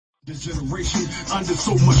This generation under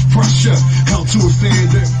so much pressure, held to a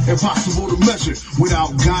standard impossible to measure.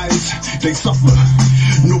 Without guidance, they suffer.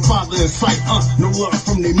 No father in sight, no love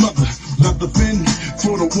from their mother. Left the pen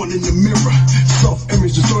for the one in the mirror.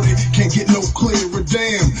 Self-image distorted, can't get no clearer.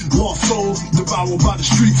 Damn, lost souls devoured by the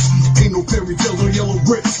streets. Ain't no fairy tales on yellow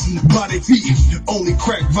bricks. By their feet, only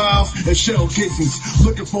crack vials and shell casings.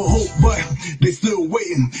 Looking for hope, but they still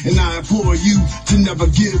waiting. And I implore you to never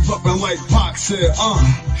give up. And like Pac said,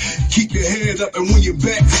 keep your head up, and when your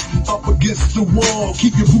back's up against the wall,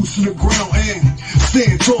 keep your boots to the ground and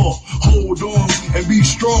stand tall. Hold on and be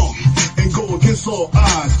strong and go against all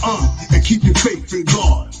odds, and keep your faith in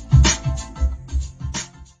God.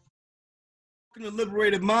 Welcome to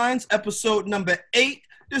Liberated Minds, episode number 8.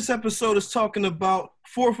 This episode is talking about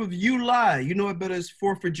 4th of July. You know it better as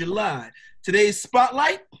 4th of July. Today's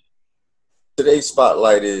spotlight? Today's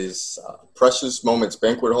spotlight is Precious Moments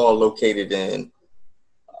Banquet Hall located in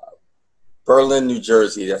Berlin, New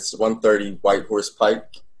Jersey. That's 130 White Horse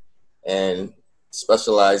Pike, and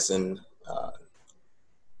specialize in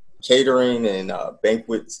catering and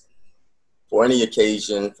banquets for any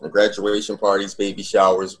occasion, from graduation parties, baby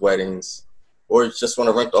showers, weddings, or just want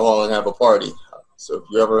to rent the hall and have a party. So if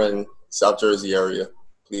you're ever in South Jersey area,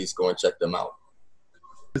 please go and check them out.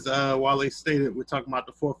 As Wale stated, we're talking about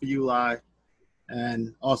the 4th of July,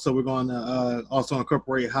 and also we're going to also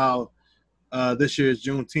incorporate how this year's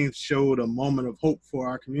Juneteenth showed a moment of hope for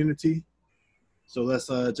our community. So let's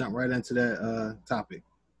jump right into that topic.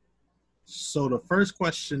 So the first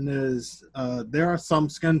question is, there are some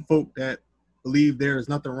skin folk that believe there is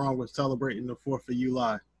nothing wrong with celebrating the 4th of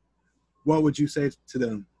July. What would you say to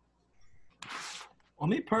them? Well,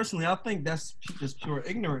 me personally, I think that's just pure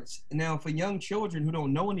ignorance. Now, for young children who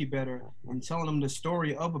don't know any better, I'm telling them the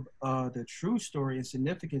story of the true story and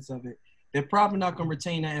significance of it. They're probably not going to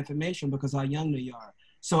retain that information because how young they are.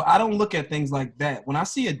 So I don't look at things like that. When I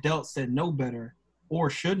see adults that know better or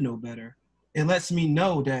should know better, it lets me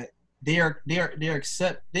know that they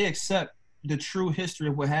accept the true history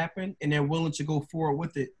of what happened, and they're willing to go forward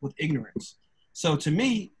with it with ignorance. So to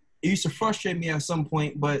me, it used to frustrate me at some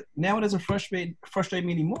point, but now it doesn't frustrate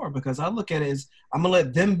me anymore, because I look at it as I'm going to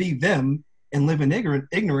let them be them and live in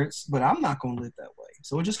ignorance, but I'm not going to live that way.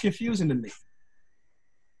 So it's just confusing to me.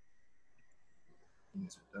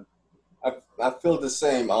 I feel the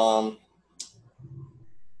same,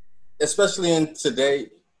 especially in today.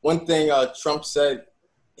 One thing Trump said,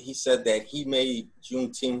 he said that he made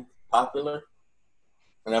Juneteenth popular,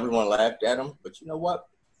 and everyone laughed at him. But you know what?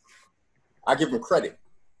 I give him credit,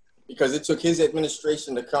 because it took his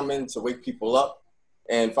administration to come in to wake people up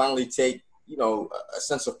and finally take, a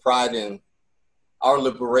sense of pride in our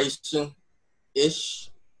liberation-ish,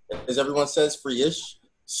 as everyone says, free-ish.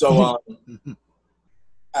 So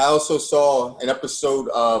I also saw an episode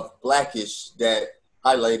of Blackish that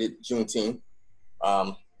highlighted Juneteenth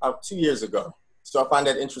about 2 years ago. So I find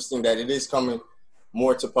that interesting that it is coming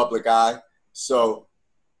more to public eye. So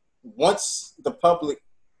once the public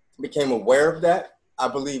became aware of that, I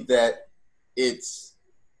believe that it's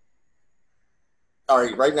all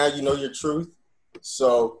right. Right now, you know your truth.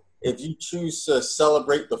 So if you choose to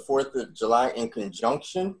celebrate the 4th of July in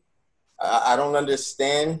conjunction, I don't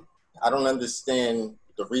understand. I don't understand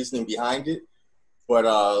the reasoning behind it. But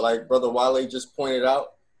like Brother Wale just pointed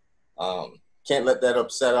out, can't let that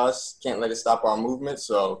upset us. Can't let it stop our movement.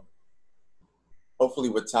 So hopefully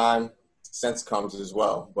with time, sense comes as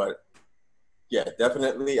well. But yeah,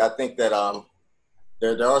 definitely, I think that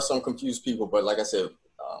there are some confused people, but like I said,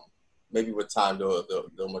 maybe with time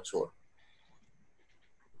they'll mature.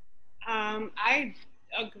 I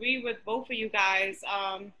agree with both of you guys.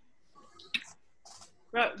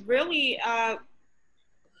 Really,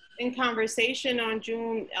 in conversation on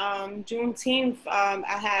Juneteenth, I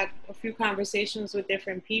had a few conversations with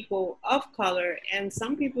different people of color, and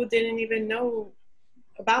some people didn't even know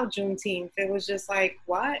about Juneteenth. It was just like,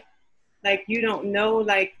 what? Like, you don't know,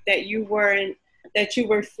 like, that you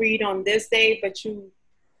were freed on this day, but you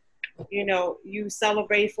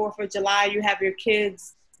celebrate 4th of July, you have your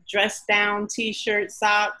kids dressed down, t-shirts,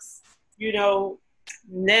 socks,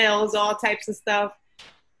 nails, all types of stuff.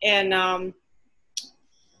 And,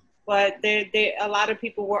 but a lot of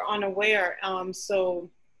people were unaware.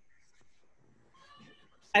 So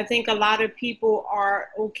I think a lot of people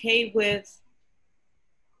are okay with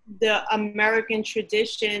the American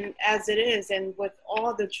tradition as it is, and with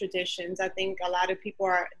all the traditions. I think a lot of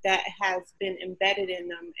people that has been embedded in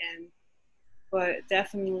them, but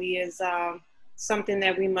definitely is something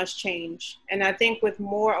that we must change. And I think with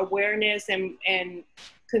more awareness and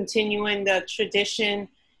continuing the tradition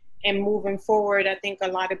and moving forward, I think a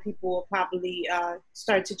lot of people will probably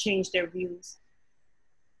start to change their views.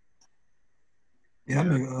 Yeah,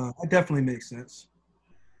 that definitely makes sense.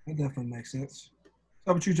 That definitely makes sense.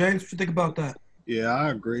 How about you, James? What you think about that? Yeah, I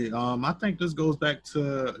agree. I think this goes back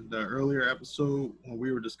to the earlier episode when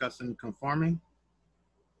we were discussing conforming.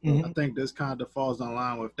 Mm-hmm. I think this kind of falls in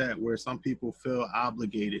line with that, where some people feel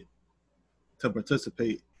obligated to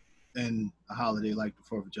participate in a holiday like the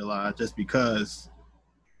 4th of July just because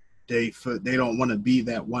they don't want to be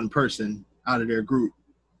that one person out of their group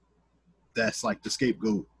that's like the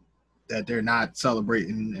scapegoat, that they're not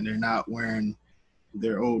celebrating and they're not wearing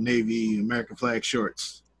their Old Navy American flag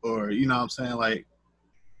shorts, or you know what I'm saying, like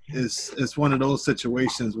it's one of those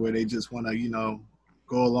situations where they just want to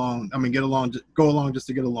go along. I mean, go along just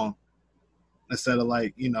to get along, instead of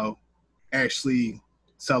like actually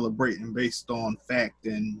celebrating based on fact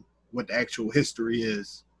and what the actual history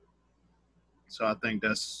is. So I think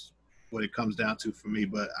that's what it comes down to for me.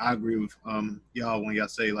 But I agree with y'all when y'all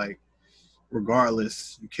say, like,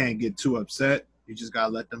 regardless, you can't get too upset. You just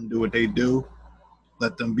gotta let them do what they do,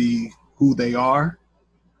 let them be who they are,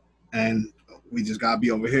 and we just gotta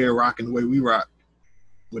be over here rocking the way we rock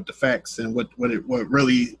with the facts and what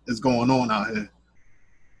really is going on out here.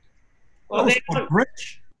 Well, they don't,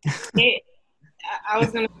 I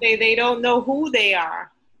was gonna say they don't know who they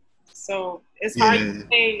are, so it's hard to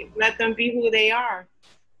say let them be who they are.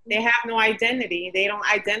 They have no identity. They don't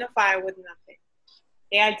identify with nothing.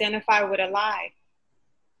 They identify with a lie.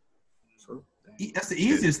 True. That's the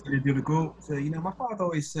easiest thing to do, to go. So, my father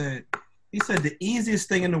always said, he said the easiest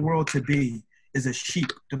thing in the world to be is a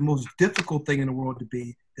sheep. The most difficult thing in the world to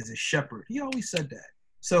be is a shepherd. He always said that.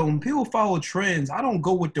 So when people follow trends, I don't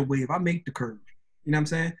go with the wave. I make the curve. You know what I'm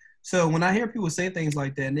saying? So when I hear people say things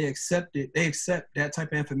like that and they accept that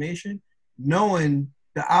type of information, knowing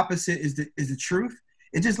the opposite is the truth,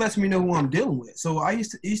 it just lets me know who I'm dealing with. So it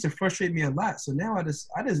used to frustrate me a lot. So now I just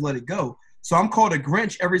let it go. So I'm called a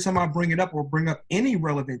Grinch every time I bring it up or bring up any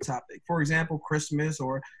relevant topic. For example, Christmas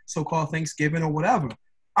or so-called Thanksgiving or whatever.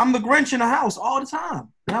 I'm the Grinch in the house all the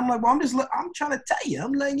time. And I'm like, well, I'm trying to tell you.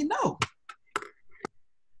 I'm letting you know.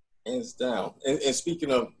 Hands down. And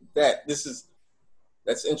speaking of that,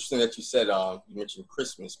 that's interesting that you said, you mentioned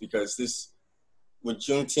Christmas, because this, with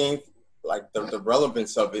Juneteenth, like the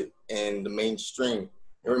relevance of it and the mainstream,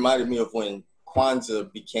 it reminded me of when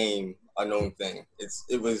Kwanzaa became a known thing.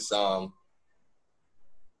 It was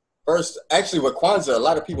first, actually with Kwanzaa, a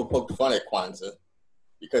lot of people poked fun at Kwanzaa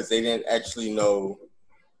because they didn't actually know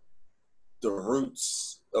the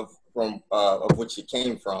roots of which it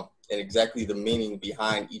came from and exactly the meaning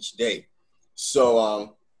behind each day.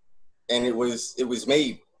 So and it was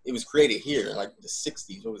created here in like the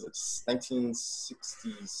 60s. What was it,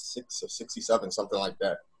 1966 or 67, something like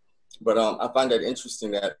that. But I find that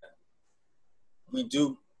interesting that we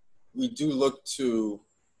do look to,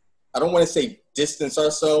 I don't want to say distance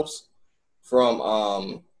ourselves from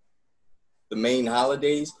the main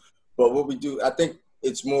holidays, but what we do, I think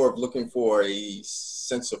it's more of looking for a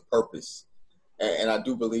sense of purpose. And I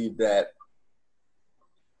do believe that,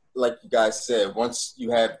 like you guys said, once you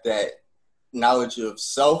have that knowledge of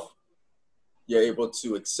self, you're able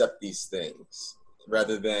to accept these things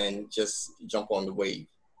rather than just jump on the wave.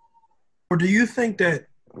 Or do you think that,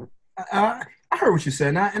 I heard what you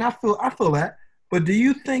said, and I feel that, but do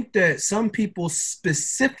you think that some people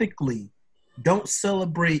specifically don't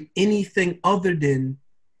celebrate anything other than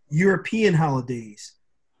European holidays?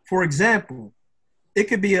 For example, it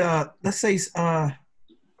could be let's say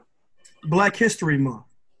Black History Month.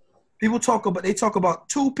 They talk about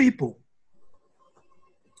two people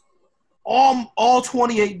all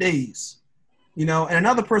 28 days. And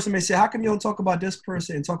another person may say, how come you don't talk about this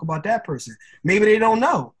person and talk about that person? Maybe they don't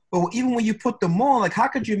know. But even when you put them on, like, how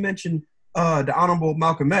could you mention the Honorable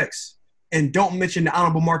Malcolm X and don't mention the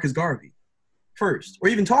Honorable Marcus Garvey first, or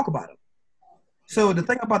even talk about him? So the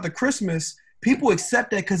thing about the Christmas, people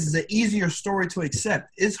accept that because it's an easier story to accept.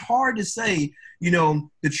 It's hard to say, the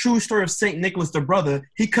true story of St. Nicholas the brother,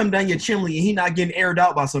 he come down your chimney and he not getting aired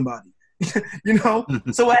out by somebody. So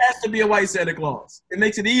it has to be a white Santa Claus. It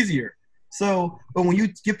makes it easier. So, but when you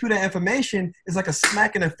give people that information, it's like a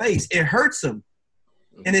smack in the face. It hurts them,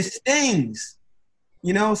 and it stings.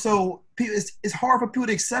 So it's hard for people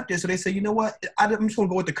to accept it. So they say, you know what? I'm just gonna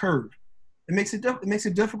go with the curve. It makes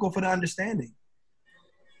it difficult for the understanding.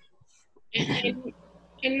 And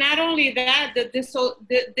not only that,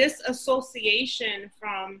 this association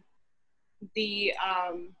from the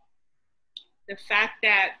fact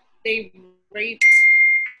that they rape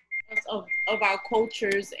of our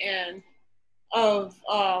cultures and of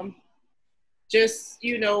just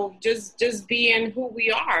being who we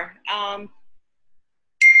are. And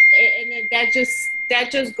that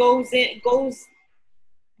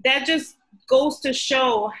just goes to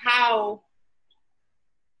show how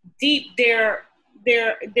deep their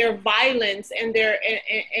violence and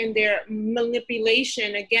their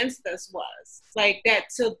manipulation against us was. Like that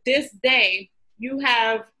till this day, you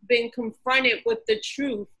have been confronted with the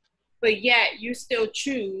truth, but yet you still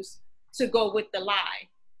choose to go with the lie.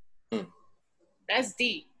 That's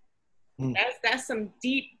deep. That's some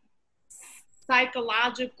deep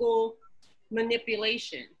psychological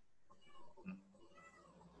manipulation.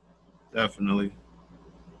 Definitely.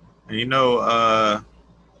 And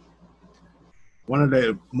one of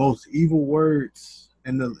the most evil words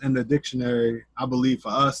in the dictionary, I believe, for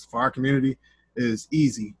us, for our community, is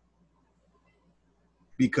easy.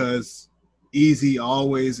 Because easy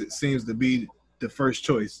always, it seems to be the first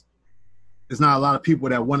choice. There's not a lot of people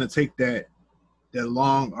that want to take that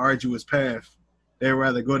long, arduous path. They'd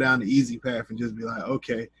rather go down the easy path and just be like,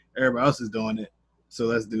 okay, everybody else is doing it, so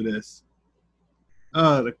let's do this.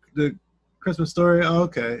 The Christmas story,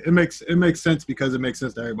 okay. It makes sense because it makes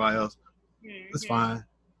sense to everybody else. That's fine.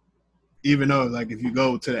 Even though, like, if you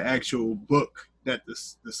go to the actual book, that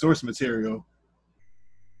the source material,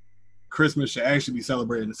 Christmas should actually be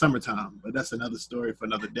celebrated in the summertime, but that's another story for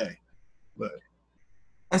another day. But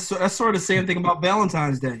that's sort of the same thing about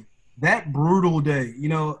Valentine's Day. That brutal day,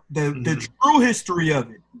 the true history of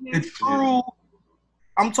it. The true,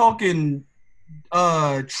 I'm talking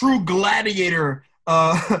true gladiator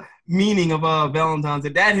meaning of Valentine's Day,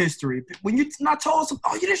 that history. When you're not told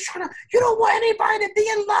something, you're just you don't want anybody to be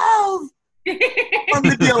in love.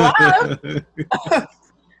 To be alive.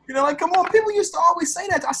 Like, come on, people used to always say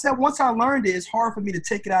that. I said, once I learned it, it's hard for me to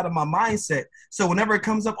take it out of my mindset. So whenever it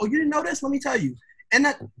comes up, you didn't know this? Let me tell you. And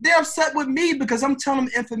that they're upset with me because I'm telling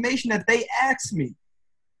them information that they asked me.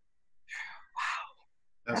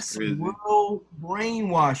 Wow. That's real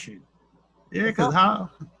brainwashing. Yeah, because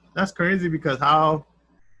that's crazy, because how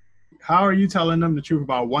are you telling them the truth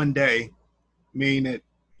about one day, meaning that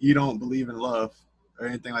you don't believe in love or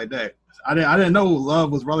anything like that? I didn't know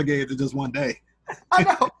love was relegated to just one day. I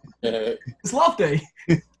know. It's love day.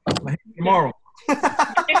 Tomorrow.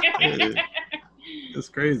 It's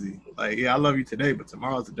crazy. Like, I love you today, but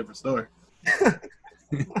tomorrow's a different story.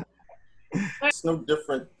 It's no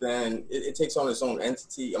different than it takes on its own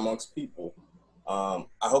entity amongst people. I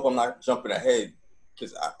hope I'm not jumping ahead,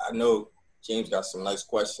 because I know James got some nice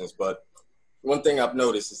questions, but one thing I've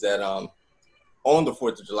noticed is that on the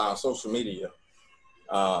 4th of July on social media,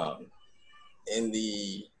 in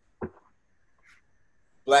the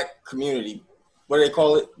Black community, what do they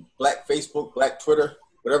call it? Black Facebook, Black Twitter,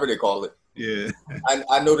 whatever they call it. Yeah.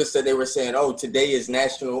 I noticed that they were saying, today is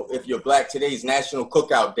national, if you're Black, today is National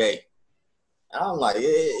Cookout Day. And I'm like,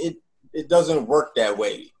 it doesn't work that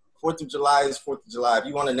way. 4th of July is 4th of July. If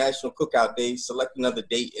you want a National Cookout Day, select another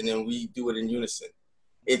date and then we do it in unison.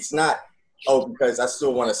 It's not, because I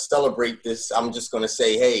still want to celebrate this, I'm just going to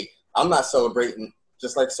say, hey, I'm not celebrating,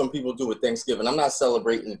 just like some people do with Thanksgiving. I'm not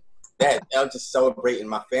celebrating that. I'm just celebrating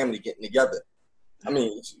my family getting together. I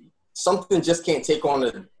mean, something just can't take on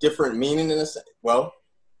a different meaning in a sense. Well,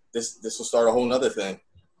 this will start a whole nother thing.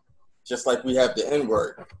 Just like we have the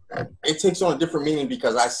N-word. It takes on a different meaning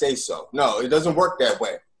because I say so. No, it doesn't work that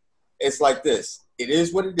way. It's like this. It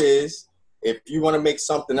is what it is. If you want to make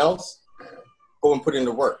something else, go and put in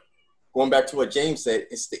the work. Going back to what James said,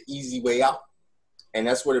 it's the easy way out. And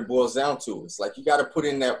that's what it boils down to. It's like you got to put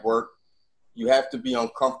in that work. You have to be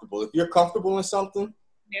uncomfortable. If you're comfortable in something,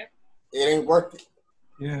 it ain't worth it.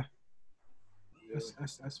 Yeah. That's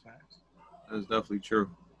facts. That's definitely true.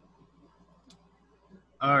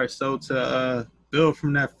 All right, so to build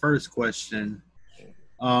from that first question,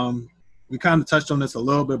 we kind of touched on this a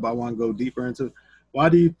little bit, but I want to go deeper into it. Why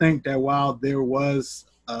do you think that while there was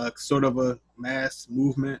sort of a mass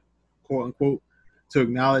movement, quote unquote, to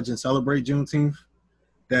acknowledge and celebrate Juneteenth,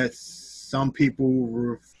 that some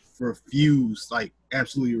people refuse, like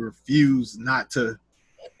absolutely refuse, not to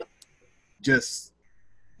just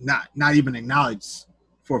not even acknowledge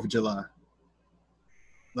 4th of July?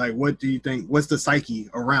 Like, what do you think? What's the psyche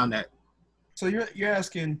around that? So you're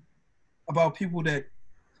asking about people that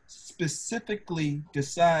specifically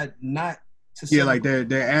decide not to celebrate. Yeah, like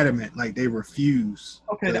they're adamant, like they refuse.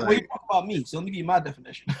 Okay, that way you talk about me. So let me give you my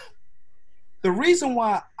definition. The reason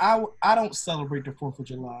why I don't celebrate the 4th of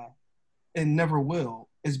July and never will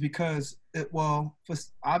is because for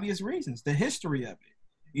obvious reasons, the history of it.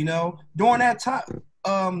 During that time,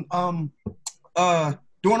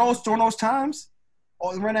 during those times,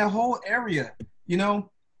 around that whole area,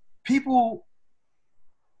 people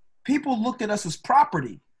people looked at us as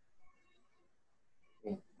property.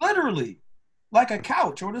 Literally, like a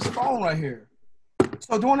couch or this phone right here.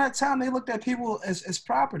 So during that time, they looked at people as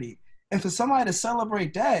property. And for somebody to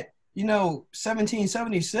celebrate that,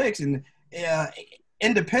 1776 and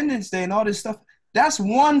Independence Day and all this stuff, that's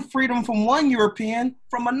one freedom from one European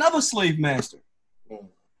from another slave master.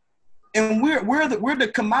 And we're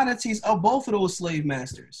the commodities of both of those slave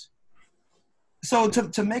masters. So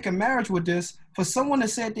to make a marriage with this, for someone to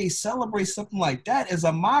say they celebrate something like that is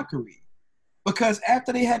a mockery. Because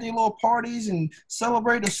after they had their little parties and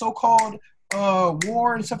celebrated the so-called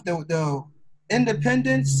war and stuff, the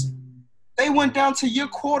independence, they went down to your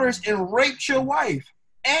quarters and raped your wife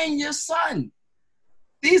and your son.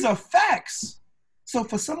 These are facts. So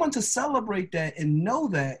for someone to celebrate that and know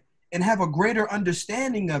that and have a greater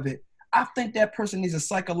understanding of it, I think that person needs a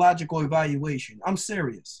psychological evaluation. I'm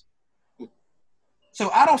serious. So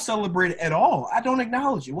I don't celebrate it at all. I don't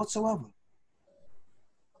acknowledge it whatsoever.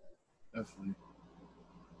 Definitely.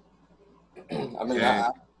 I mean,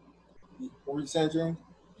 what were you saying, James?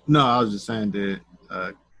 No, I was just saying, did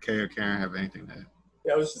Kay or Karen have anything to add?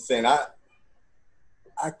 Yeah, I was just saying, I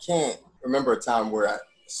can't remember a time where I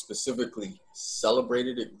specifically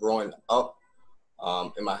celebrated it growing up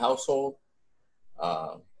in my household.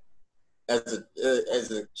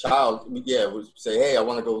 As a child, yeah, we would say, hey, I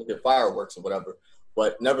want to go get fireworks or whatever,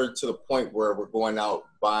 but never to the point where we're going out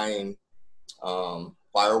buying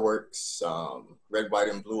fireworks, red, white,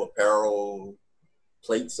 and blue apparel,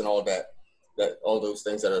 plates, and all that all those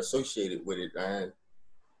things that are associated with it.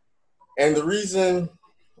 And the reason,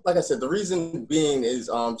 like I said, the reason being is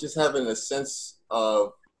just having a sense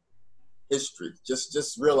of history,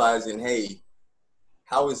 just realizing, hey,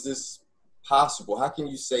 how is this possible? How can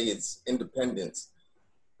you say it's independence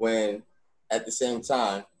when at the same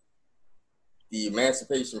time the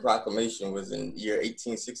Emancipation Proclamation was in year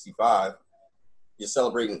 1865? You're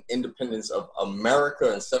celebrating independence of America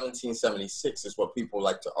in 1776 is what people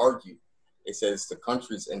like to argue. They say it's the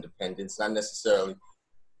country's independence, not necessarily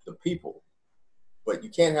the people. But you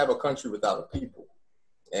can't have a country without a people.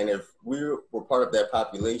 And if we were part of that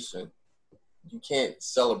population, you can't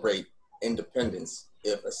celebrate independence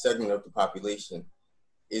if a segment of the population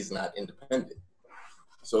is not independent.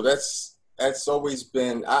 So that's always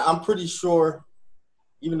been, I'm pretty sure,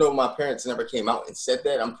 even though my parents never came out and said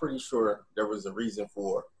that, I'm pretty sure there was a reason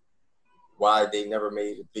for why they never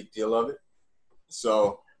made a big deal of it.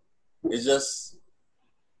 So it's just,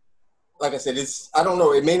 like I said, I don't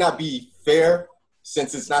know, it may not be fair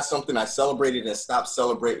since it's not something I celebrated and stopped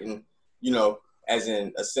celebrating, as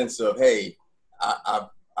in a sense of, hey, I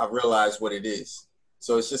realized what it is.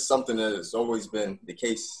 So it's just something that has always been the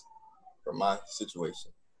case for my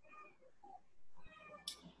situation.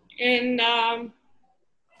 And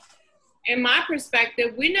in my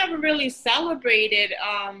perspective, we never really celebrated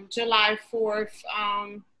July 4th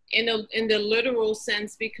in the literal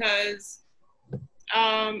sense because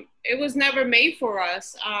it was never made for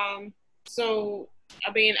us. So,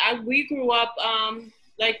 I mean, we grew up,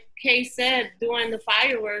 like Kay said, doing the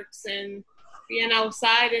fireworks and being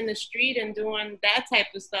outside in the street and doing that type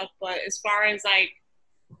of stuff. But as far as like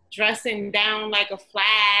dressing down like a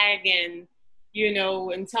flag and,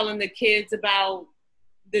 and telling the kids about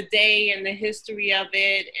the day and the history of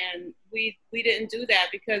it, and we didn't do that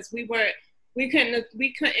because we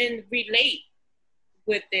couldn't relate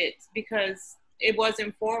with it because it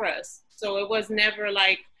wasn't for us. So it was never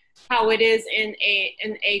like how it is in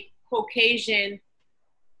a Caucasian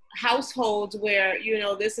household where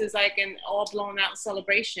this is like an all blown out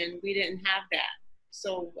celebration. We didn't have that.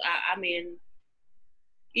 So I mean,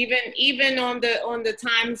 even on the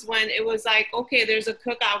times when it was like, okay, there's a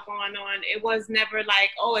cookout going on, it was never like,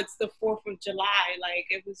 oh, it's the 4th of July. Like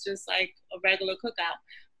it was just like a regular cookout.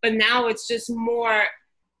 But now it's just more,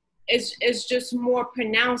 it's just more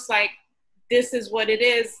pronounced. Like this is what it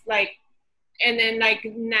is. Like, and then like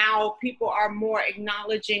now people are more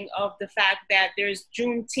acknowledging of the fact that there's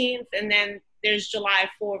Juneteenth and then there's July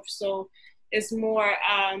 4th. So it's more,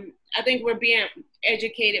 I think we're being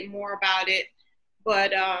educated more about it.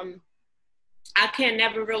 But I can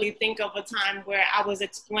never really think of a time where I was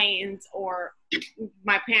explained or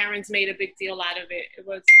my parents made a big deal out of it. It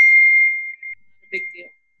was a big deal.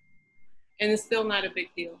 And it's still not a big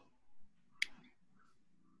deal.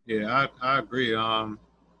 Yeah, I agree.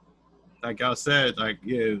 Like y'all said, like,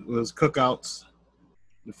 yeah, it was cookouts,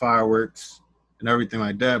 the fireworks, and everything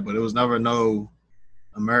like that, but it was never no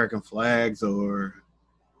American flags or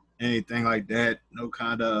anything like that. No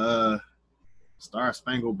kind of Star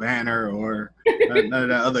Spangled Banner or none of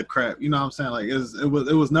that other crap. You know what I'm saying? Like it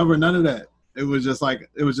was never none of that. It was just like,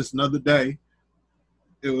 it was just another day.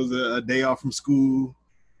 it was a day off from school.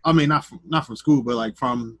 I mean, not from school, but like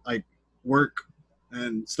from like work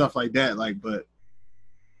and stuff like that. Like, but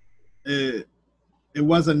it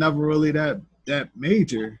wasn't never really that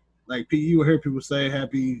major. Like, you would hear people say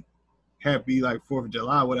happy like 4th of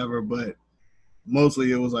July, whatever, but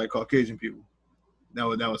mostly it was like Caucasian people that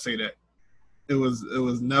would say that. It was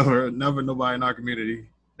never nobody in our community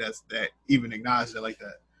that even acknowledged it like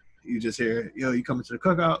that. You just hear, yo, you coming to the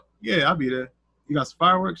cookout? Yeah, I'll be there. You got some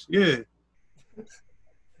fireworks? Yeah. Let me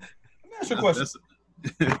ask you a question.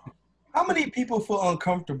 How many people feel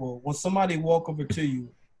uncomfortable when somebody walk over to you?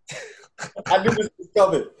 I knew this was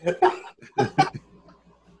coming.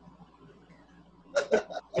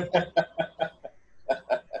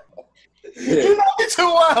 You know me too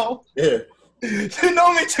well. Yeah. You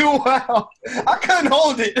know me too well. I couldn't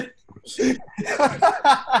hold it.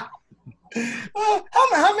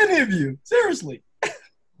 How many of you? Seriously.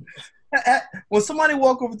 When somebody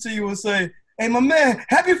walk over to you and say, hey, my man,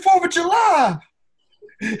 happy 4th of July.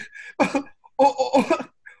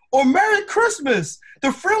 or Merry Christmas,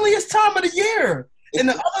 the friendliest time of the year. And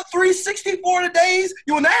the other 364 days,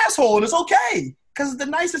 you're an asshole, and it's okay. Because it's the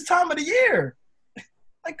nicest time of the year.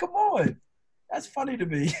 Like, come on. That's funny to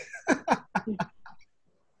me.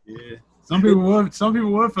 Yeah. Some people would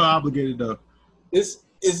feel obligated though. It's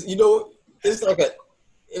like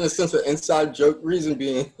in a sense, an inside joke. Reason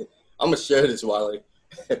being, I'm gonna share this, Wiley.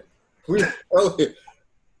 It was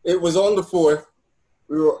on the 4th.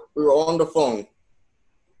 We were on the phone,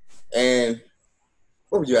 and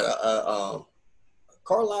where were you at?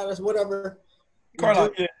 Car lot or whatever. Car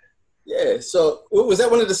lot, yeah. Yeah. So was that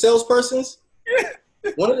one of the salespersons? Yeah.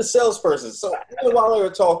 One of the salespersons. So while they were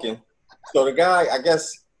talking, so the guy, I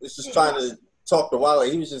guess, was just trying to talk to Wiley.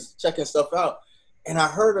 He was just checking stuff out. And I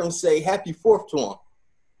heard him say happy 4th to him.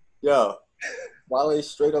 Yo, Wiley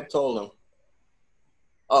straight up told him,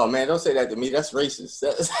 oh, man, don't say that to me. That's racist.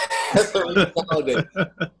 That's a racist holiday.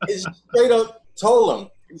 He straight up told him.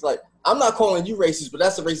 He's like, I'm not calling you racist, but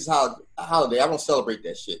that's a racist holiday. I don't celebrate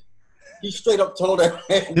that shit. He straight up told that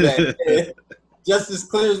man that. Just as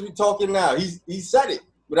clear as we talking now. He said it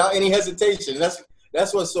without any hesitation. That's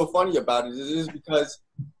what's so funny about it is because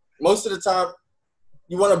most of the time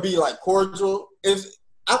you want to be like cordial.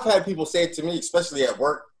 I've had people say it to me, especially at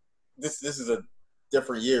work. This is a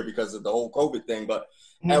different year because of the whole COVID thing. But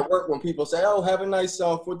at work, when people say, "Oh, have a nice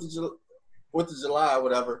 4th of July, or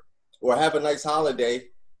whatever," or "Have a nice holiday,"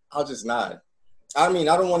 I'll just nod. I mean,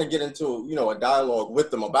 I don't want to get into a dialogue with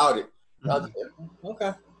them about it.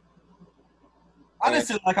 Okay. I just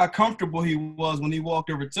said like how comfortable he was when he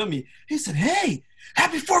walked over to me. He said, hey,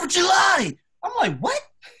 happy 4th of July. I'm like, what?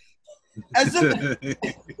 As if,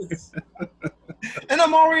 and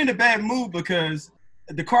I'm already in a bad mood because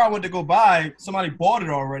the car I went to go buy, somebody bought it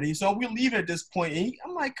already. So we leave it at this point. And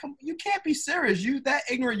I'm like, you can't be serious. You that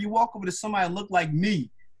ignorant, you walk over to somebody that look like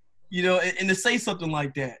me, and to say something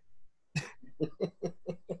like that.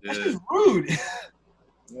 That's just rude.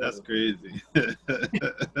 That's crazy.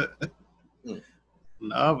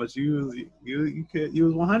 No, but you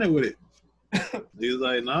was 100 with it. He was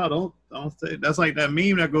like, no, don't say. That's like that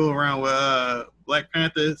meme that goes around with Black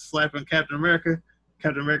Panther slapping Captain America.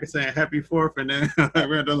 Captain America saying Happy 4th, and then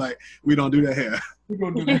they're like, we don't do that here. We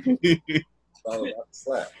don't do that.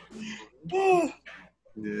 Slap.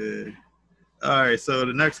 Yeah. All right. So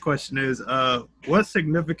the next question is, what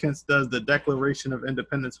significance does the Declaration of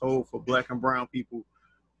Independence hold for Black and Brown people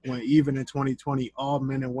when even in 2020 all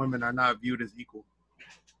men and women are not viewed as equal?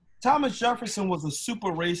 Thomas Jefferson was a super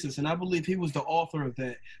racist, and I believe he was the author of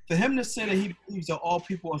that. For him to say that he believes that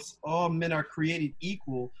all men are created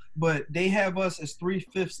equal, but they have us as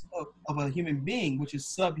 3/5 of a human being, which is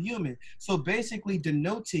subhuman. So basically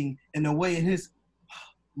denoting in a way in his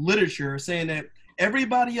literature saying that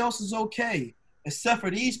everybody else is okay except for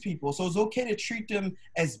these people. So it's okay to treat them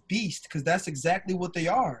as beasts because that's exactly what they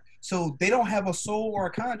are. So they don't have a soul or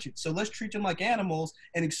a conscience. So let's treat them like animals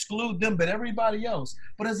and exclude them, but everybody else.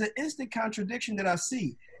 But there's an instant contradiction that I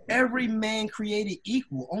see. Every man created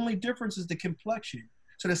equal. Only difference is the complexion.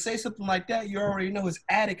 So to say something like that, you already know his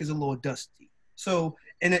attic is a little dusty. So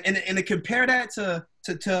and to compare that to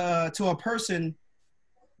a person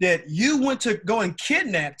that you went to go and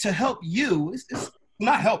kidnap to help you, it's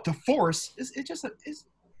not help, to force. It's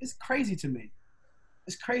crazy to me.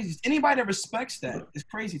 It's crazy. Anybody that respects that is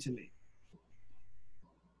crazy to me.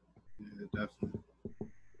 Yeah, definitely.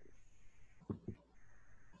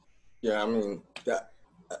 Yeah, I mean, I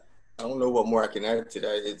don't know what more I can add to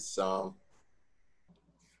that. It's like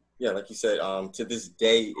you said, to this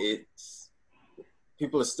day,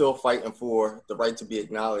 people are still fighting for the right to be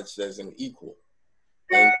acknowledged as an equal,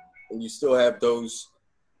 and you still have those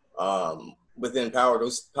within power,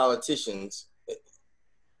 those politicians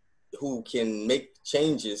who can make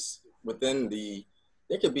changes within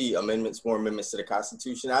there could be more amendments to the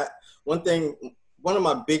Constitution. One of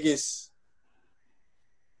my biggest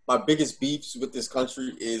beefs with this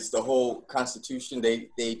country is the whole Constitution. They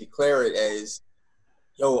declare it as,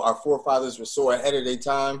 our forefathers were so ahead of their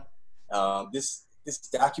time. This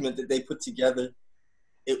document that they put together,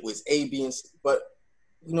 it was A, B, and C, but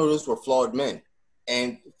those were flawed men.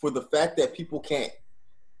 And for the fact that people can't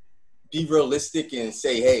be realistic and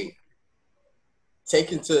say, hey,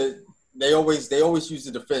 they always use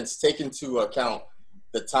the defense, take into account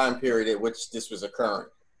the time period at which this was occurring.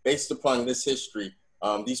 Based upon this history,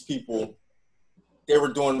 these people, they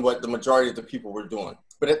were doing what the majority of the people were doing.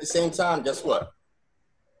 But at the same time, guess what?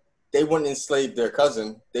 They wouldn't enslave their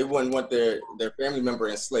cousin. They wouldn't want their family member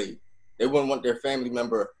enslaved. They wouldn't want their family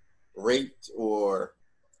member raped or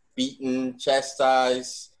beaten,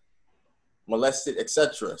 chastised, molested,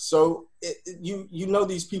 etc. So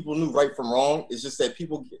these people knew right from wrong. It's just that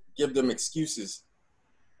people give them excuses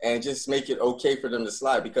and just make it okay for them to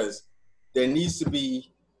slide, because there needs to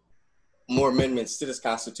be more amendments to this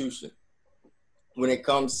Constitution when it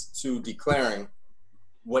comes to declaring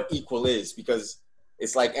what equal is, because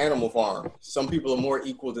it's like Animal Farm. Some people are more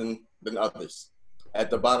equal than others at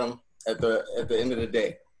the end of the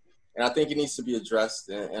day. And I think it needs to be addressed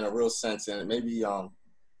in a real sense, and maybe the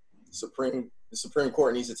Supreme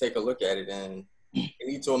Court needs to take a look at it and they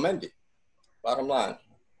need to amend it. Bottom line.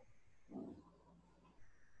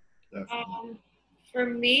 For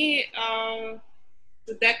me,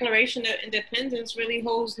 the Declaration of Independence really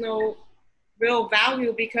holds no real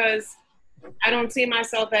value, because I don't see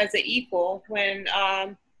myself as an equal when,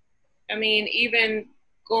 even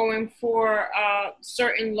going for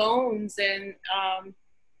certain loans and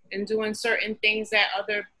doing certain things that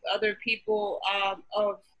other people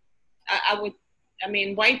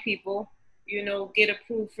white people, get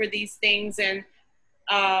approved for these things, and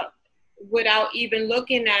without even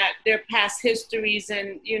looking at their past histories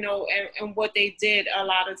and what they did a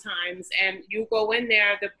lot of times. And you go in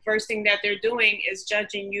there, the first thing that they're doing is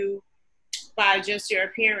judging you by just your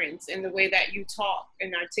appearance and the way that you talk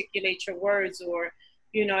and articulate your words, or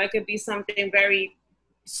it could be something very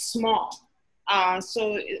small.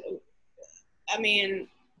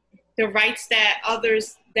 The rights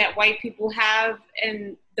that white people have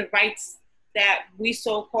and the rights that we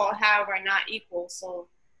so-called have are not equal. So,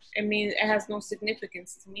 it has no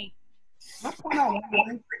significance to me. All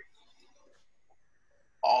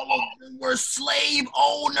of them were slave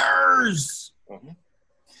owners. Mm-hmm.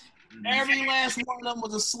 Every last one of them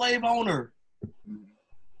was a slave owner.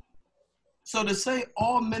 So to say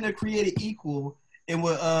all men are created equal, and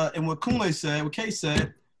what Kay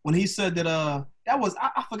said, when he said that I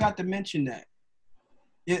forgot to mention that.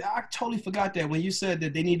 Yeah, I totally forgot that when you said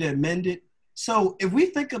that they need to amend it. So if we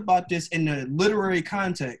think about this in the literary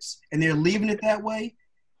context and they're leaving it that way,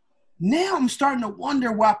 now I'm starting to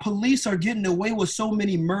wonder why police are getting away with so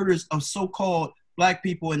many murders of so-called black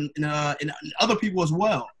people and other people as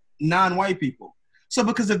well, non-white people. So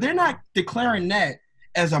because if they're not declaring that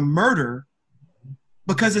as a murder,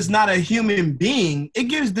 because it's not a human being, it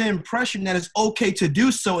gives the impression that it's okay to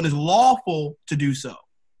do so and it's lawful to do so.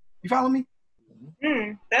 You follow me?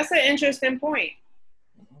 That's an interesting point.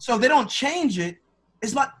 So if they don't change it,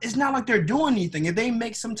 it's not like they're doing anything. If they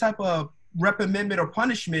make some type of reprimand or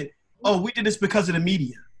punishment, we did this because of the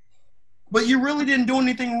media. But you really didn't do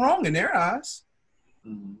anything wrong in their eyes.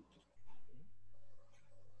 Mm-hmm.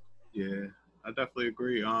 Yeah, I definitely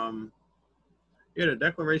agree. The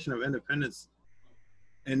Declaration of Independence,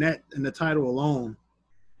 and the title alone,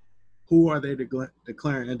 who are they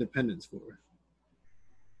declaring independence for?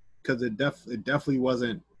 Because it definitely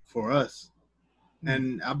wasn't for us.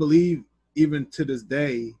 And I believe even to this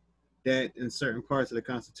day that in certain parts of the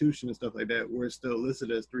Constitution and stuff like that, we're still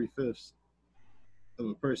listed as 3/5 of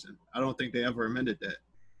a person. I don't think they ever amended that.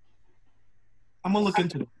 I'm gonna look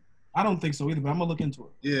into it. I don't think so either, but I'm gonna look into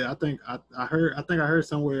it. Yeah, I think I heard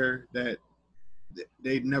somewhere that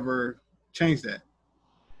they never changed that.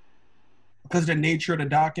 Because of the nature of the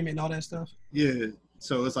document and all that stuff? Yeah.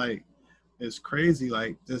 So it's like, it's crazy.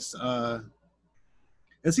 Like this,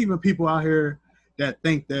 it's even people out here that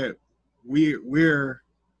think that we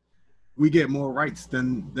get more rights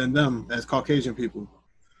than them as Caucasian people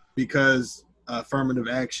because affirmative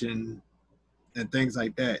action and things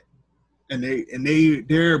like that. And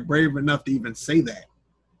they're brave enough to even say that.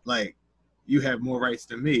 Like, you have more rights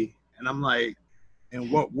than me. And I'm like,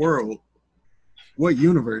 in what world? What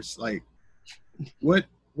universe? Like, what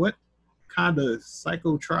kind of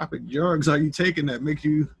psychotropic drugs are you taking that makes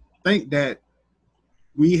you think that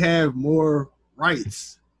we have more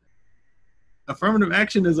rights. Affirmative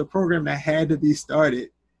action is a program that had to be started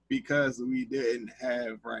because we didn't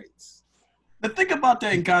have rights. But think about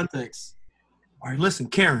that in context. All right, listen,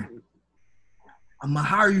 Karen, I'm gonna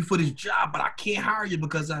hire you for this job, but I can't hire you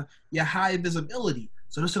because you're high visibility.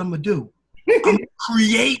 So this is what I'm gonna do. I'm gonna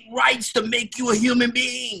create rights to make you a human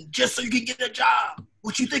being just so you can get a job.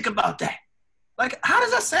 What you think about that? Like, how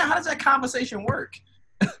does that sound? How does that conversation work?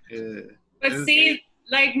 Yeah. But see,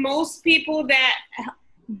 like most people that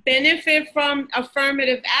benefit from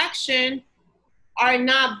affirmative action are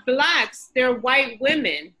not blacks, they're white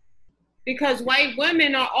women. Because white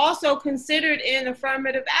women are also considered in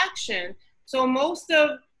affirmative action. So most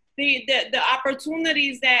of the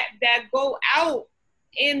opportunities that go out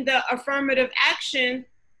in the affirmative action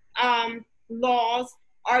laws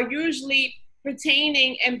are usually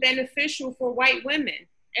pertaining and beneficial for white women.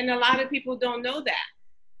 And a lot of people don't know that.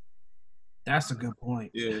 That's a good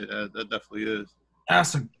point. Yeah, that definitely is.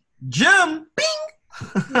 That's a Jim. Bing.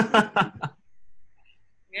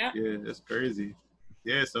 Yeah. Yeah, it's crazy.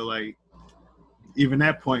 Yeah, so like even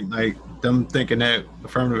that point, like them thinking that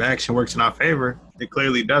affirmative action works in our favor, it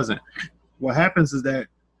clearly doesn't. What happens is that,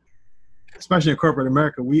 especially in corporate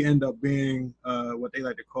America, we end up being what they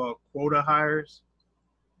like to call quota hires,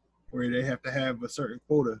 where they have to have a certain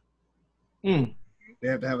quota. Mm. They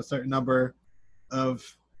have to have a certain number of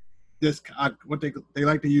this. What they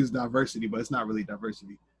like to use diversity, but it's not really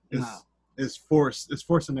diversity. It's force. It's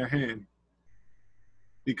force in their hand.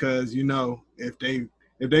 Because if they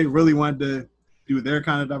really wanted to do their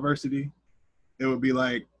kind of diversity, it would be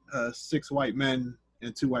like 6 white men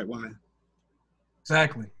and 2 white women.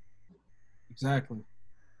 Exactly.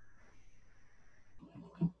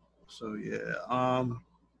 So yeah. All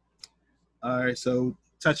right. So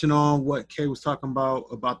touching on what Kay was talking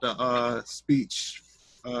about the speech,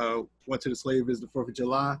 "What to the slave is the 4th of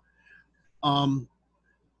July."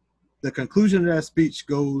 The conclusion of that speech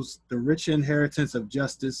goes: "The rich inheritance of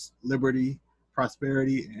justice, liberty,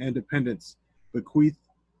 prosperity, and independence bequeathed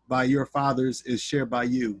by your fathers is shared by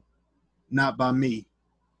you, not by me.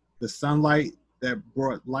 The sunlight that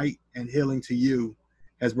brought light and healing to you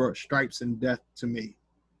has brought stripes and death to me.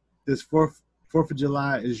 This 4th of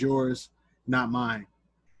July is yours, not mine.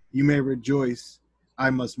 You may rejoice, I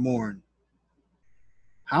must mourn."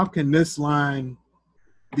 How can this line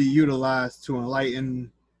be utilized to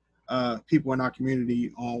enlighten people in our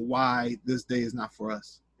community on why this day is not for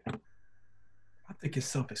us? I think it's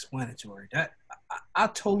self-explanatory. That I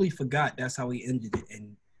totally forgot that's how he ended it,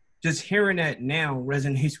 and just hearing that now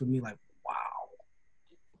resonates with me. Like, wow,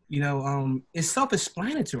 it's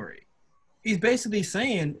self-explanatory. He's basically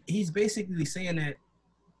saying that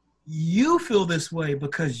you feel this way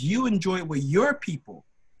because you enjoy it with your people.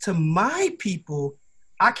 To my people,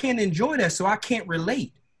 I can't enjoy that, so I can't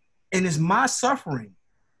relate, and it's my suffering,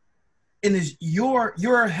 and it's your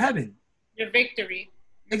heaven, your victory.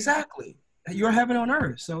 Exactly. Your heaven on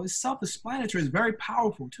earth. So it's self-explanatory. It's very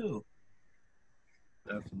powerful too.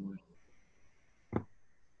 Definitely.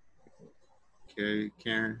 Okay,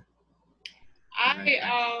 Karen.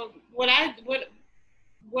 What I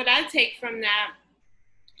take from that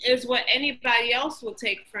is what anybody else will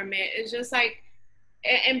take from it. It's just like,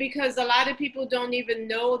 and because a lot of people don't even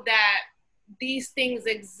know that these things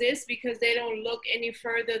exist because they don't look any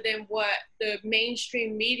further than what the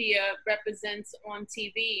mainstream media represents on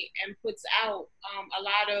TV and puts out. A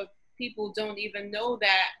lot of people don't even know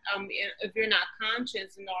that if you're not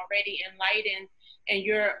conscious and already enlightened and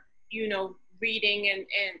you're, reading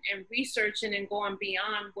and researching and going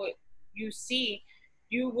beyond what you see,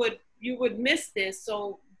 you would miss this.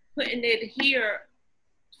 So putting it here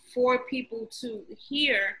for people to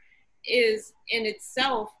hear is in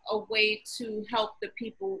itself a way to help the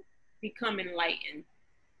people become enlightened.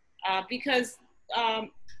 Because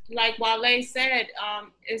like Wale said,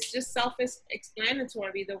 it's just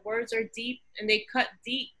self-explanatory. The words are deep and they cut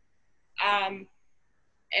deep. And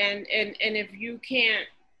if you can't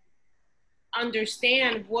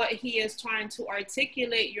understand what he is trying to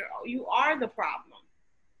articulate, you are the problem.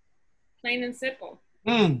 Plain and simple.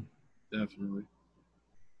 Definitely.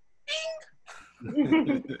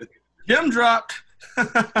 Gem dropped.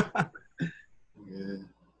 Yeah.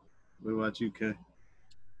 What about you, Kay?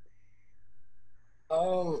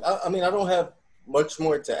 I mean, I don't have much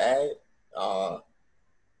more to add.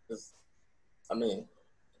 'Cause, I mean,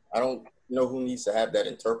 I don't know who needs to have that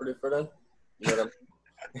interpreted for them. You know what I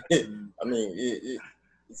mean? I mean,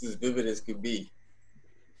 it's as vivid as could be.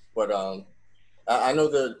 But I know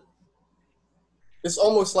that it's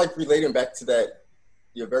almost like relating back to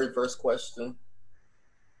your very first question.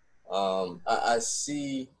 I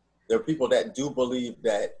see there are people that do believe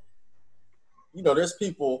that, there's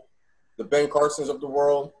people, the Ben Carsons of the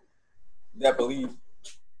world, that believe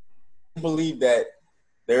that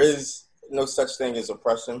there is no such thing as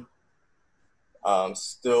oppression.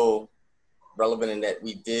 Still relevant in that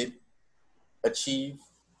we did achieve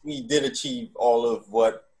all of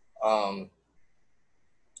what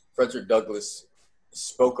Frederick Douglass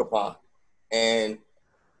spoke upon. And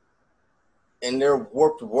in their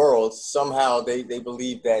warped world, somehow they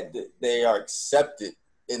believe that they are accepted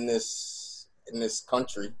in this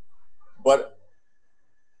country. But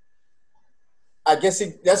I guess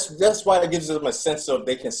that's why it gives them a sense of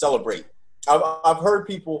they can celebrate. I've heard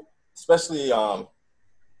people, especially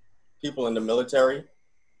people in the military,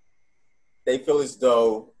 they feel as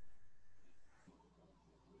though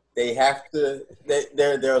they have to,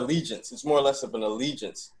 their allegiance, it's more or less of an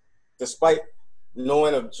allegiance. Despite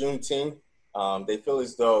knowing of Juneteenth, they feel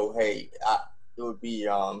as though, hey, it would be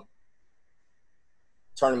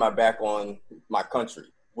turning my back on my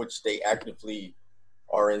country, which they actively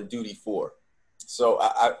are in duty for. So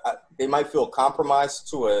they might feel compromised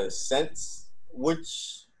to a sense,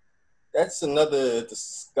 which that's another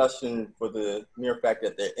discussion for the mere fact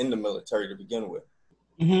that they're in the military to begin with.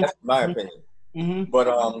 Mm-hmm. That's my opinion. Mm-hmm. But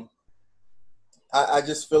I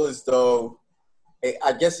just feel as though,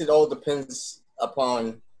 I guess it all depends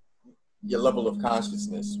upon your level of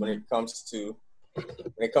consciousness when it comes to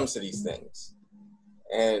these things.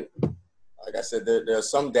 And like I said, there are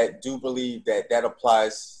some that do believe that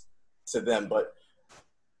applies to them. But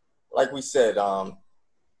like we said,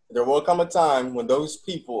 there will come a time when those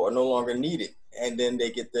people are no longer needed, and then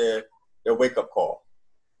they get their wake-up call.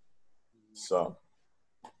 So,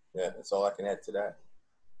 yeah, that's all I can add to that.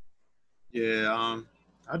 Yeah,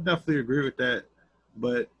 I definitely agree with that.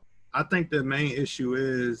 But I think the main issue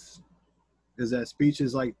is that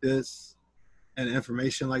speeches like this and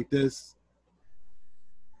information like this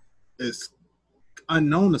is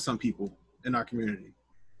unknown to some people in our community.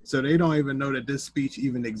 So they don't even know that this speech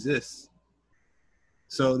even exists.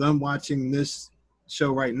 So them watching this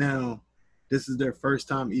show right now, this is their first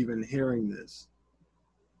time even hearing this.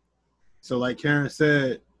 So like Karen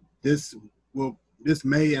said, this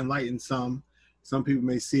may enlighten some. Some people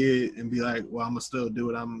may see it and be like, well, I'm gonna still do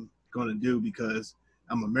what I'm gonna do because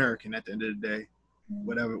I'm American at the end of the day,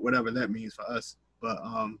 whatever that means for us. But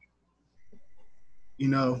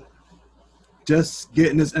just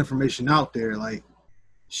getting this information out there, like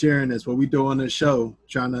sharing this, what we do on this show,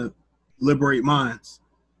 trying to liberate minds.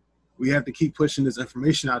 We have to keep pushing this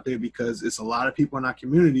information out there because it's a lot of people in our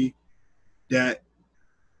community that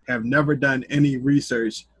have never done any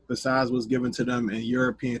research besides what's given to them in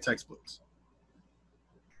European textbooks.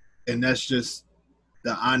 And that's just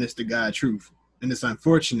the honest to God truth. And it's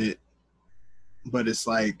unfortunate, but it's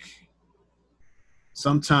like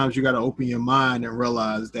sometimes you got to open your mind and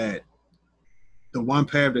realize that the one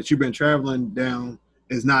path that you've been traveling down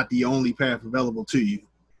is not the only path available to you.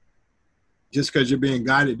 Just because you're being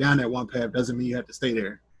guided down that one path doesn't mean you have to stay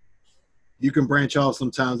there. You can branch off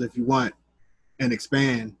sometimes if you want and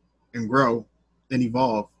expand and grow and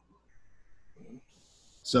evolve.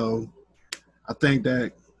 So I think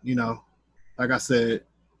that, like I said,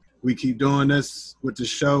 we keep doing this with the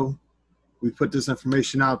show. We put this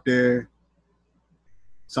information out there.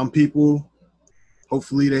 Some people,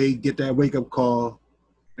 hopefully they get that wake-up call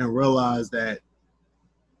and realize that,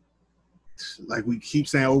 like we keep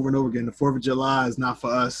saying over and over again, the 4th of July is not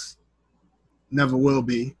for us, never will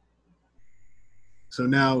be. So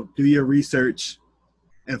now do your research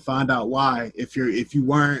and find out why. If you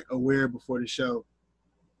weren't aware before the show,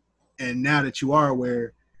 and now that you are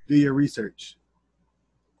aware, do your research.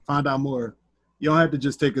 Find out more. You don't have to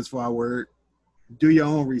just take us for our word. Do your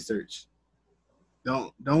own research.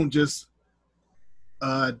 Don't just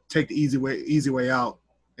take the easy way out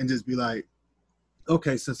and just be like,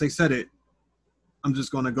 okay, since they said it, I'm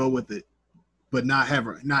just gonna go with it, but not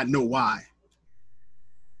know why.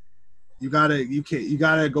 You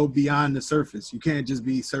gotta go beyond the surface. You can't just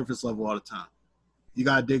be surface level all the time. You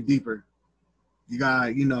gotta dig deeper. You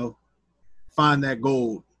gotta, find that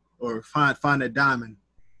gold or find that diamond.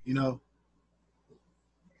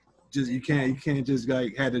 Just you can't just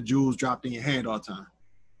like have the jewels dropped in your hand all the time.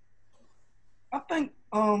 I think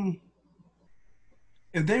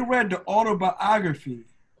if they read the autobiography,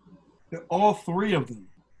 all three of them,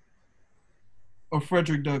 of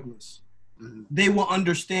Frederick Douglass, mm-hmm. they will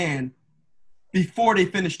understand before they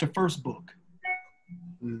finish the first book.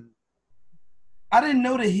 Mm-hmm. I didn't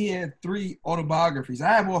know that he had 3 autobiographies. I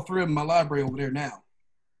have all 3 of them in my library over there now.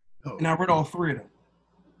 Oh. And I read all 3 of them.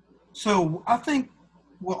 So I think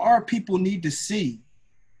what our people need to see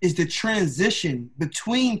is the transition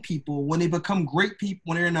between people when they become great people,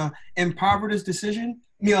 when they're in a impoverished position,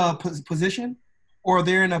 or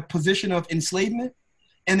they're in a position of enslavement,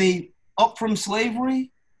 and they up from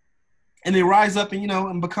slavery, and they rise up and,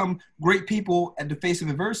 and become great people at the face of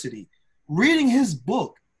adversity. Reading his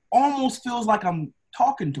book almost feels like I'm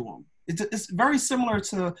talking to him. It's very similar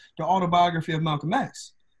to the autobiography of Malcolm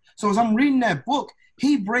X. So as I'm reading that book,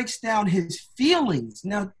 he breaks down his feelings.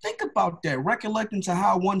 Now think about that, recollecting to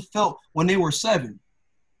how one felt when they were 7,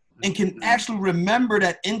 and can actually remember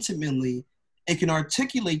that intimately, and can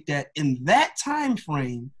articulate that in that time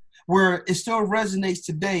frame where it still resonates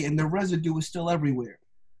today and the residue is still everywhere.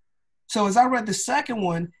 So as I read the second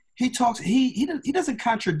one, he talks, he doesn't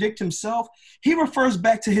contradict himself. He refers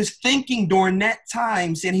back to his thinking during that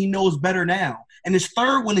time, saying he knows better now. And his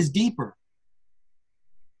third one is deeper.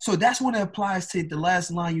 So that's what it applies to the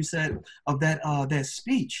last line you said of that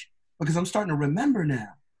speech, because I'm starting to remember now.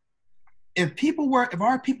 If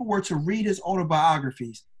our people were to read his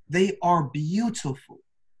autobiographies, they are beautiful.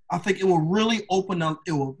 I think it will really open up,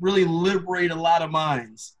 it will really liberate a lot of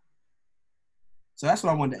minds. So that's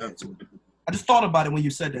what I wanted to add to it. I just thought about it when you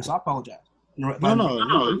said that, so I apologize. No, it's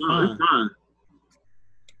fine.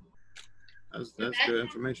 That's good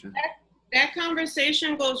information. That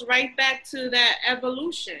conversation goes right back to that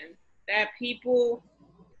evolution, that people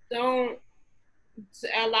don't,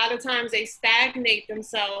 a lot of times they stagnate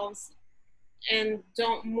themselves and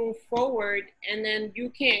don't move forward, and then you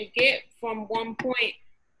can't get from one point,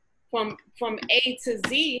 from A to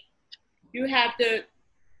Z. You have to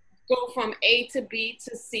go from A to B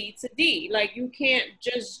to C to D. Like, you can't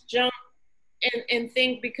just jump and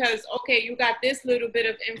think because, okay, you got this little bit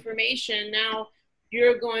of information, now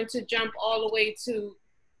you're going to jump all the way to,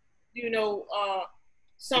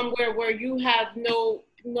 somewhere where you have no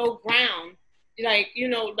ground. Like,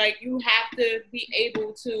 you have to be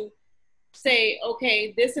able to say,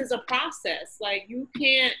 okay, this is a process. Like, you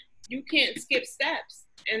can't skip steps.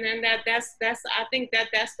 And then that's I think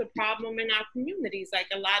that's the problem in our communities. Like,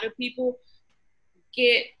 a lot of people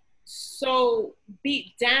get so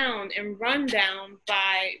beat down and run down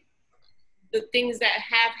by the things that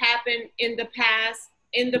have happened in the past,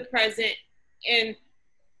 in the present, and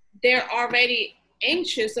they're already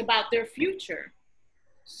anxious about their future.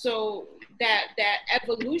 So that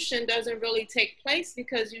evolution doesn't really take place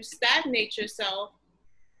because you stagnate yourself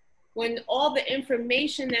when all the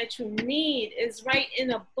information that you need is right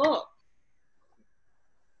in a book.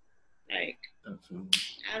 Like, Absolutely.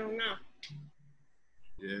 I don't know.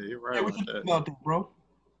 Yeah, you're right. Hey, what you think about that, bro?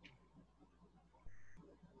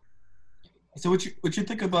 So what you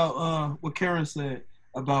think about what Karen said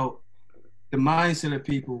about the mindset of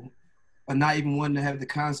people are not even wanting to have the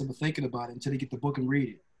concept of thinking about it until they get the book and read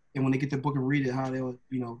it, and when they get the book and read it, how they'll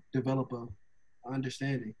develop a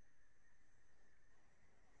understanding.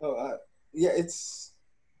 Oh,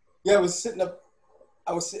 I was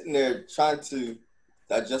sitting there trying to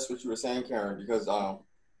digest what you were saying, Karen, because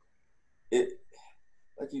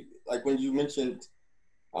like when you mentioned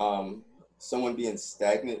someone being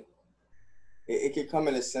stagnant, it could come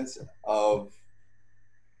in a sense of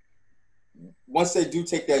once a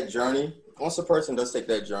person does take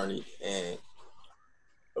that journey and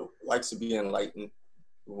likes to be enlightened,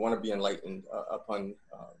 want to be enlightened upon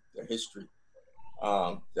their history.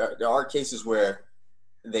 There are cases where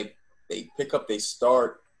they pick up, they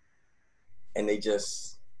start, and they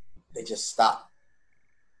just stop.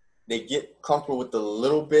 They get comfortable with the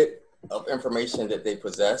little bit of information that they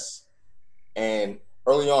possess. And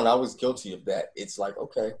early on, I was guilty of that. It's like,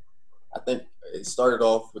 okay, I think it started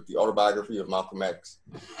off with the autobiography of Malcolm X.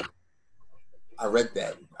 I read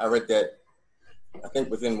that. I think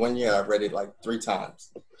within 1 year, I read it like 3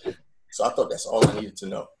 times. So I thought that's all I needed to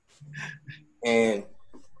know. And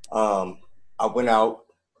I went out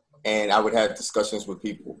and I would have discussions with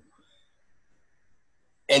people.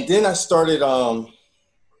 And then I started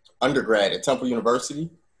undergrad at Temple University.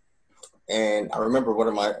 And I remember one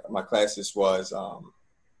of my classes was,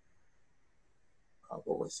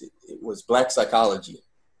 what was it? It was Black Psychology.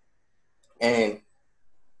 And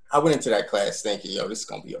I went into that class thinking, this is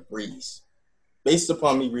going to be a breeze. Based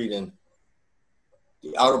upon me reading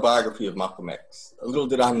the autobiography of Malcolm X. Little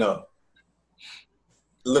did I know.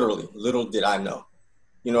 Literally, little did I know.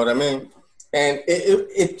 You know what I mean? And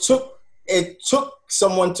it took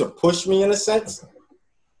someone to push me in a sense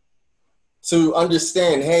to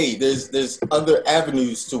understand, hey, there's other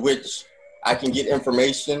avenues to which I can get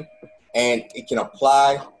information and it can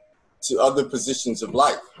apply to other positions of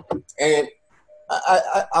life. And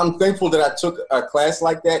I'm thankful that I took a class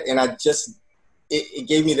like that, and it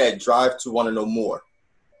gave me that drive to want to know more.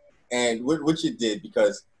 And which it did,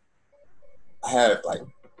 because I have like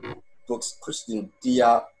books, Christian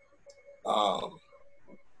Diop,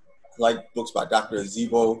 like books by Dr.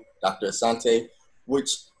 Azibo, Dr. Asante, which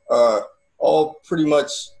are all pretty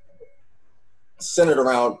much centered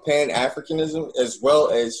around Pan-Africanism, as well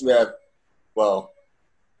as you have, well,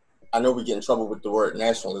 I know we get in trouble with the word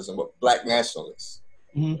nationalism, but Black nationalists,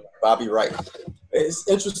 Bobby Wright. It's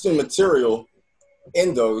interesting material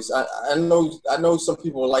in those. I know some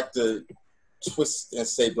people like to twist and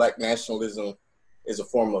say Black nationalism is a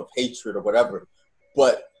form of hatred or whatever,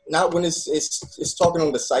 but not when it's talking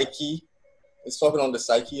on the psyche. It's talking on the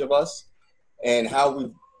psyche of us and how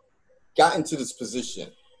we've gotten to this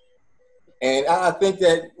position. And I think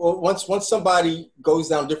that once somebody goes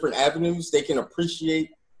down different avenues, they can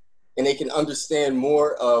appreciate and they can understand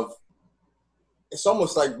more of. It's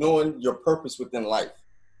almost like knowing your purpose within life.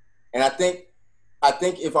 And I think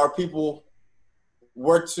if our people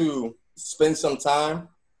were to spend some time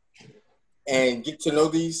and get to know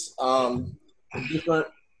these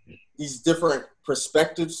different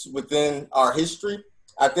perspectives within our history,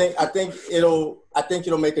 I think it'll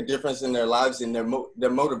make a difference in their lives and their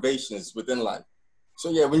motivations within life. So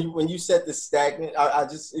yeah, when you said the stagnant, I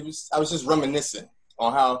was just reminiscing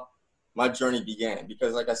on how my journey began,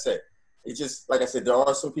 because like I said, there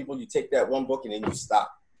are some people, you take that one book and then you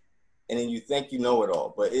stop, and then you think you know it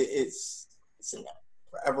all, but it's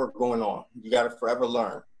forever going on. You got to forever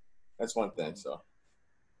learn. That's one thing. So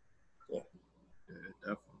yeah,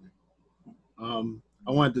 definitely.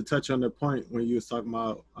 I wanted to touch on the point when you was talking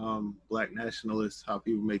about Black nationalists, how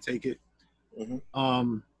people may take it.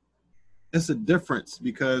 Mm-hmm. It's a difference,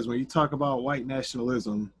 because when you talk about white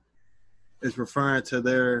nationalism, it's referring to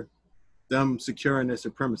them securing their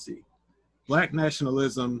supremacy. Black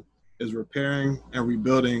nationalism is repairing and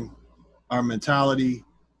rebuilding our mentality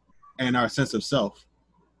and our sense of self.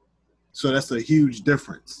 So that's a huge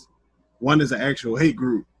difference. One is an actual hate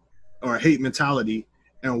group or a hate mentality,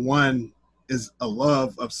 and one is a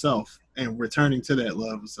love of self and returning to that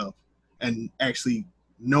love of self and actually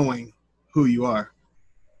knowing who you are.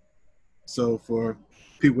 So for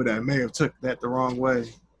people that may have took that the wrong way,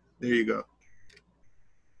 there you go.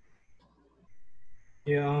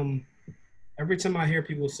 Yeah, every time I hear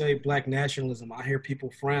people say Black nationalism, I hear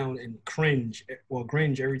people frown and cringe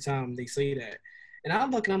every time they say that. And I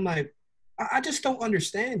look and I'm like, I just don't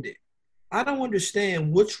understand it. I don't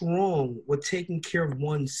understand what's wrong with taking care of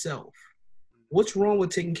oneself. What's wrong with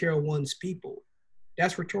taking care of one's people?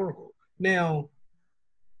 That's rhetorical. Now,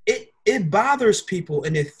 it bothers people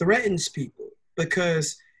and it threatens people,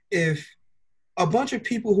 because if a bunch of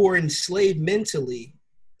people who are enslaved mentally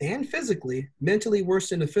and physically, mentally worse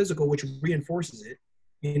than the physical, which reinforces it,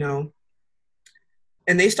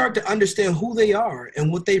 and they start to understand who they are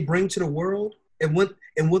and what they bring to the world and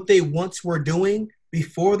what they once were doing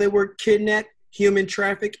before they were kidnapped, human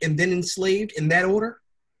trafficked, and then enslaved in that order,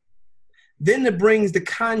 then it brings the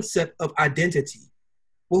concept of identity.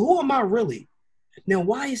 Well, who am I really? Now,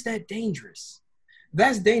 why is that dangerous?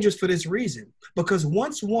 That's dangerous for this reason, because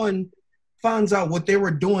once one finds out what they were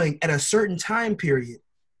doing at a certain time period,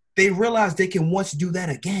 they realize they can once do that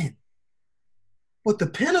again. But the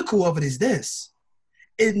pinnacle of it is this.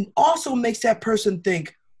 It also makes that person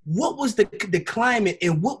think, what was the climate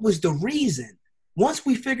and what was the reason? Once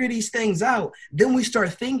we figure these things out, then we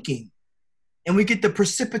start thinking, and we get the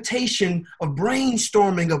precipitation of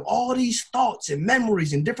brainstorming of all these thoughts and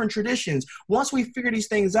memories and different traditions. Once we figure these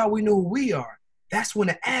things out, we know who we are. That's when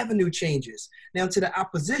the avenue changes. Now, to the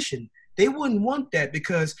opposition, they wouldn't want that,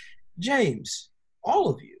 because, James, all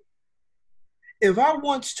of you, if I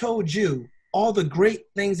once told you all the great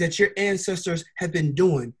things that your ancestors have been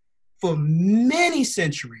doing for many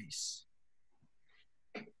centuries,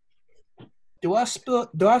 do I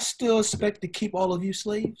still expect to keep all of you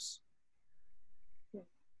slaves?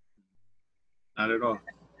 Not at all.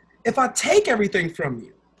 If I take everything from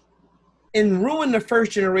you and ruin the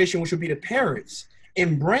first generation, which would be the parents,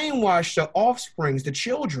 and brainwash the offsprings, the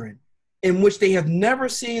children, in which they have never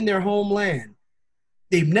seen their homeland,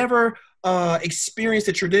 they've never experienced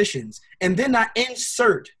the traditions, and then I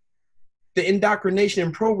insert the indoctrination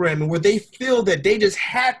and programming where they feel that they just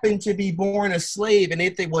happen to be born a slave, and they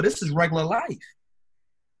think, well, this is regular life.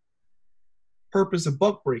 Purpose of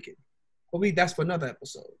buck breaking. Well, that's for another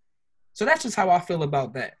episode. So that's just how I feel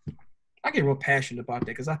about that. I get real passionate about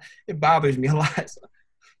that because it bothers me a lot. So.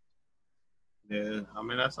 Yeah, I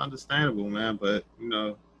mean, that's understandable, man. But,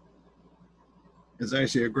 it's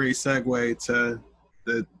actually a great segue to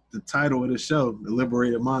the title of the show, The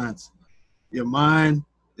Liberated Minds. Your mind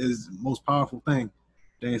is the most powerful thing.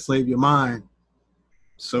 They enslave your mind,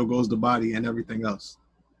 so goes the body and everything else.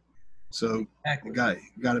 So Exactly.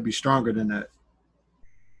 you got to be stronger than that.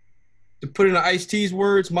 To put in the Ice-T's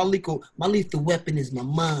words, my lethal weapon is my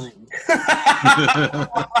mind.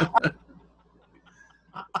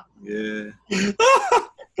 Yeah.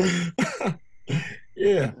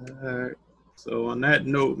 Yeah. All right. So on that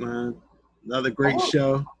note, man, another great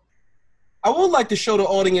show. I would like to show the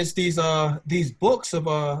audience these books of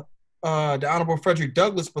the Honorable Frederick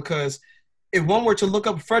Douglass, because if one were to look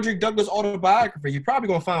up Frederick Douglass autobiography, you're probably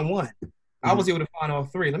gonna find one. Mm-hmm. I was able to find all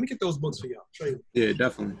three. Let me get those books for y'all. Show you. Yeah,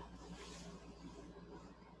 definitely.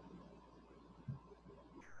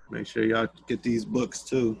 Make sure y'all get these books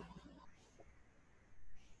too.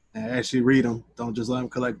 And actually read them. Don't just let them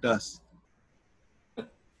collect dust.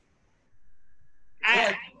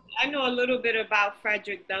 I know a little bit about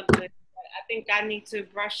Frederick Douglass, but I think I need to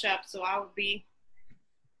brush up, so I'll be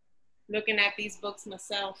looking at these books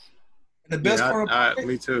myself. And the best part,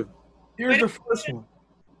 me too. Here's the first one.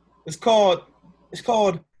 It's called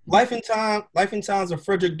Life and Times of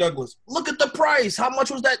Frederick Douglass. Look at the price. How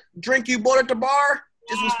much was that drink you bought at the bar?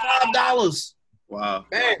 Just was $5. Wow.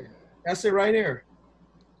 Bang. That's it right here.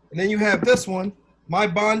 And then you have this one, My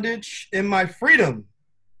Bondage and My Freedom.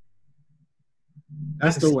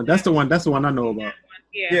 That's the one I know about.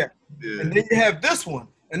 Yeah. And then you have this one.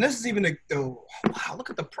 And this is even wow, look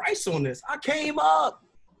at the price on this. I came up.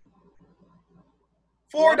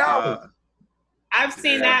 $4. I've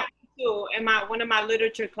seen that too in one of my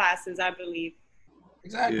literature classes, I believe.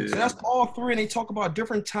 Exactly. Yeah. So that's all three, and they talk about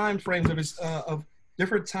different time frames of his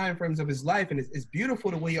life, and it's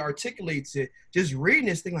beautiful the way he articulates it. Just reading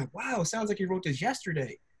this thing, like, wow, it sounds like he wrote this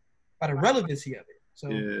yesterday. By the relevancy of it. So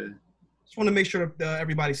just want to make sure that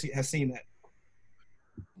everybody has seen that.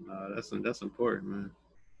 That's important, man.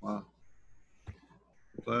 Wow.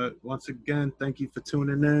 But once again, thank you for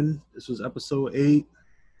tuning in. This was episode 8.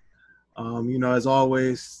 As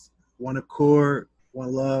always, one accord,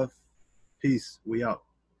 one love. Peace. We out.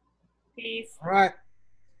 Peace. All right.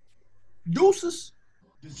 Deuces.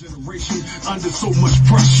 This generation under so much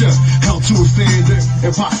pressure, held to a standard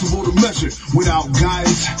impossible to measure. Without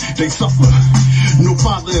guidance, they suffer. No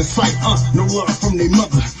father in sight, no love from their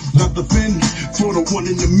mother. Not the pen for the one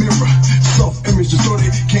in the mirror. Self-image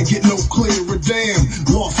distorted, can't get no clearer. Damn,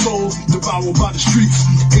 lost souls devoured by the streets.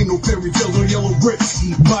 Ain't no fairy tales or yellow bricks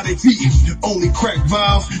by their feet. Only cracked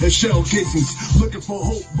vials and shell casings. Looking for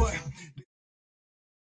hope, but